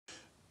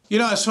You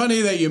know, it's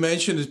funny that you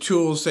mentioned the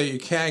tools that you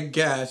can't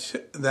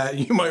get that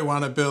you might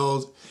want to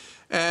build.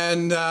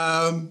 And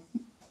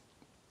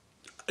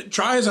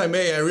try as I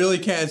may, I really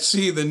can't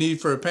see the need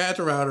for a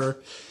Panther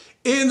router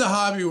in the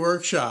hobby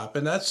workshop.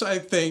 And that's, I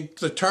think,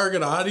 the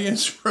target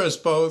audience for us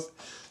both.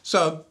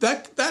 So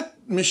that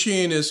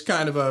machine is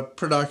kind of a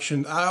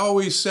production. I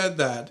always said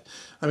that.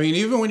 I mean,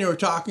 even when you were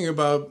talking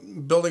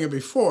about building it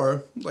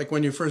before, like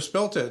when you first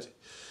built it,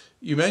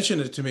 you mentioned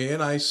it to me,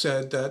 and I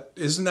said that,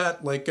 isn't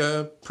that like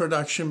a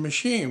production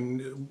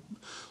machine?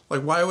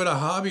 Like, why would a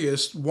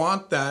hobbyist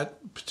want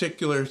that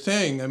particular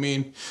thing? I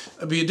mean,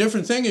 it'd be a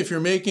different thing if you're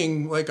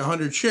making like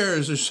 100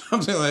 shares or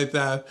something like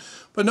that,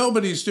 but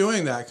nobody's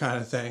doing that kind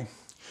of thing.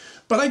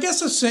 But I guess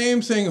the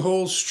same thing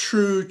holds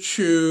true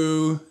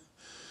to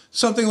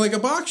something like a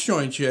box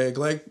joint jig.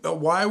 Like,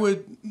 why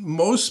would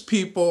most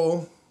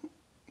people,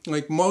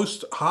 like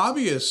most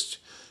hobbyists,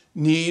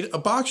 need a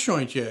box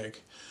joint jig?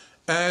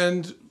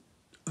 And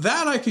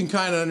that I can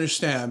kind of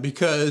understand,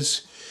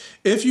 because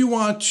if you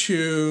want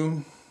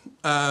to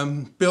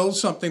build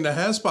something that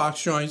has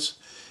box joints,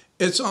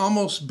 it's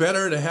almost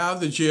better to have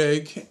the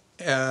jig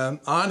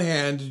on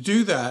hand to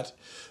do that,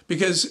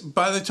 because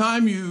by the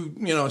time you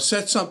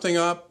set something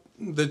up,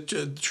 the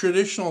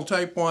traditional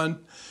type one,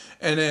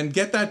 and then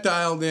get that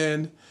dialed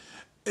in,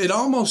 it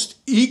almost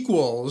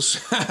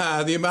equals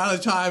the amount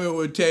of time it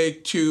would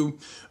take to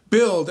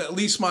build at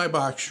least my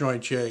box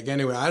joint jig.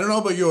 Anyway, I don't know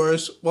about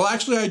yours. Well,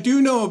 actually, I do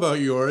know about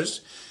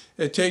yours.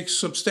 It takes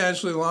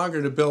substantially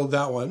longer to build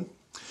that one.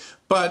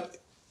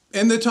 But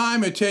in the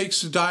time it takes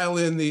to dial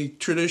in the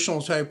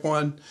traditional type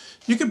one,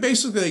 you can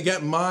basically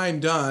get mine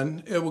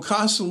done. It will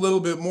cost a little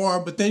bit more,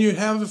 but then you'd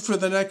have it for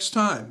the next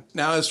time.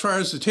 Now, as far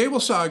as the table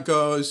saw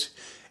goes,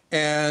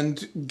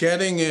 and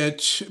getting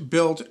it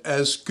built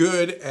as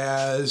good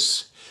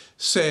as,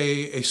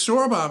 say, a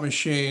store-bought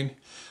machine,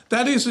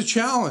 that is a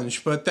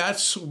challenge, but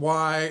that's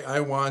why I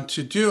want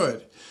to do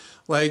it.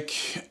 Like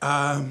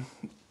the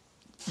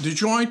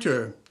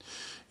jointer.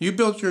 You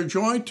built your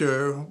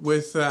jointer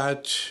with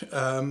that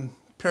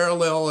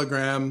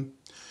parallelogram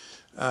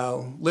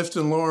lift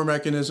and lower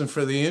mechanism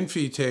for the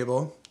infeed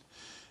table.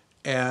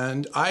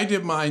 And I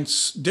did mine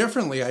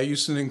differently. I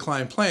used an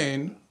inclined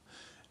plane.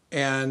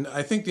 And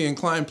I think the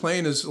inclined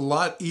plane is a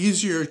lot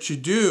easier to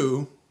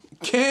do,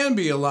 can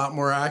be a lot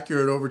more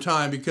accurate over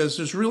time, because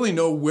there's really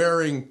no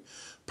wearing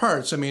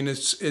parts. I mean,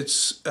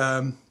 it's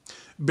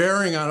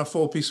bearing on a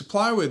full piece of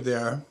plywood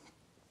there.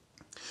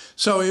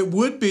 So it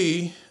would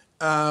be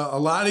a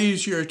lot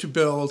easier to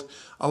build,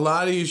 a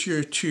lot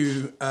easier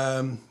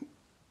to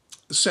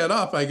set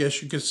up, I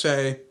guess you could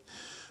say.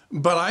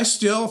 But I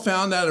still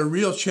found that a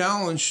real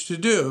challenge to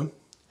do.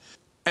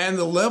 And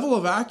the level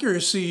of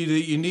accuracy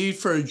that you need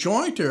for a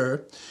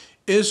jointer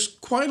is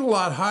quite a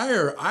lot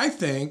higher, I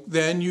think,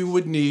 than you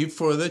would need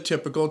for the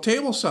typical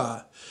table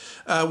saw.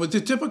 With the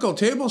typical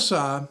table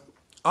saw,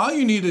 all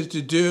you needed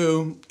to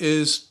do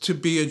is to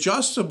be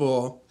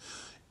adjustable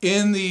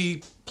in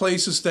the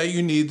places that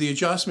you need the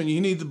adjustment.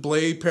 You need the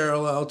blade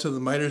parallel to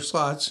the miter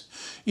slots.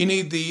 You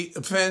need the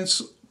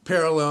fence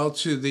parallel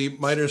to the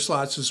miter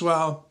slots as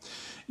well.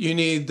 You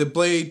need the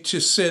blade to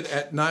sit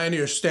at 90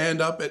 or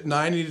stand up at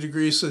 90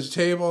 degrees to the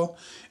table.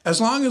 As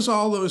long as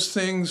all those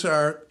things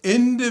are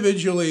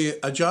individually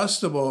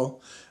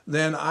adjustable,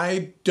 then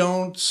I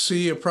don't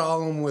see a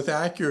problem with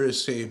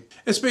accuracy.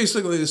 It's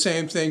basically the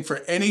same thing for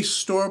any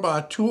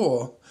store-bought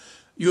tool.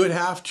 You would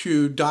have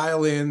to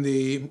dial in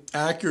the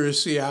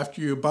accuracy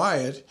after you buy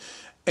it.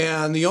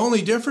 And the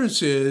only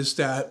difference is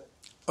that,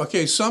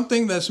 okay,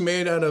 something that's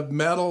made out of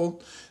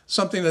metal,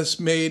 something that's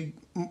made,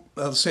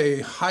 let's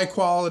say, high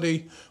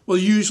quality, will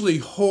usually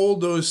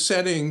hold those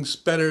settings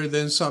better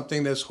than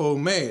something that's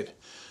homemade.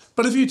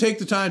 But if you take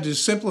the time to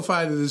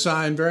simplify the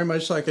design, very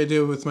much like I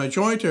did with my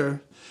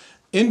jointer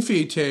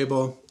infeed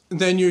table,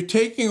 then you're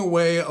taking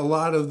away a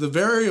lot of the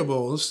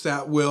variables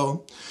that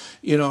will,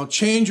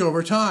 change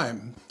over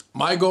time.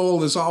 My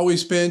goal has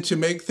always been to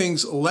make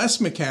things less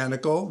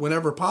mechanical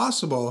whenever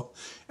possible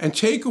and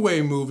take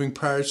away moving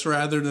parts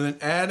rather than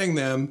adding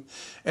them.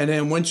 And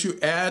then once you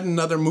add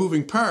another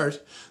moving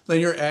part, then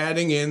you're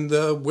adding in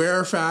the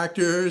wear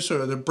factors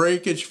or the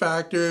breakage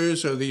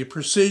factors or the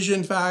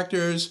precision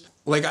factors.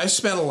 Like, I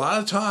spent a lot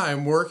of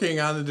time working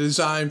on the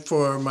design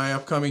for my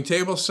upcoming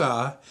table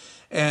saw,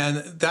 and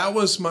that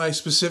was my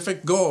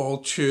specific goal,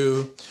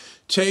 to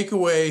take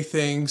away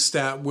things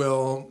that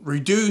will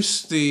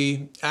reduce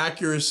the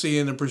accuracy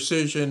and the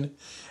precision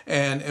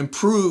and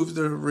improve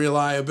the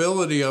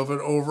reliability of it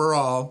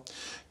overall,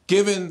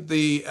 given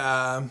the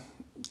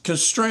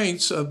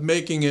constraints of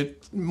making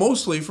it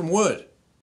mostly from wood.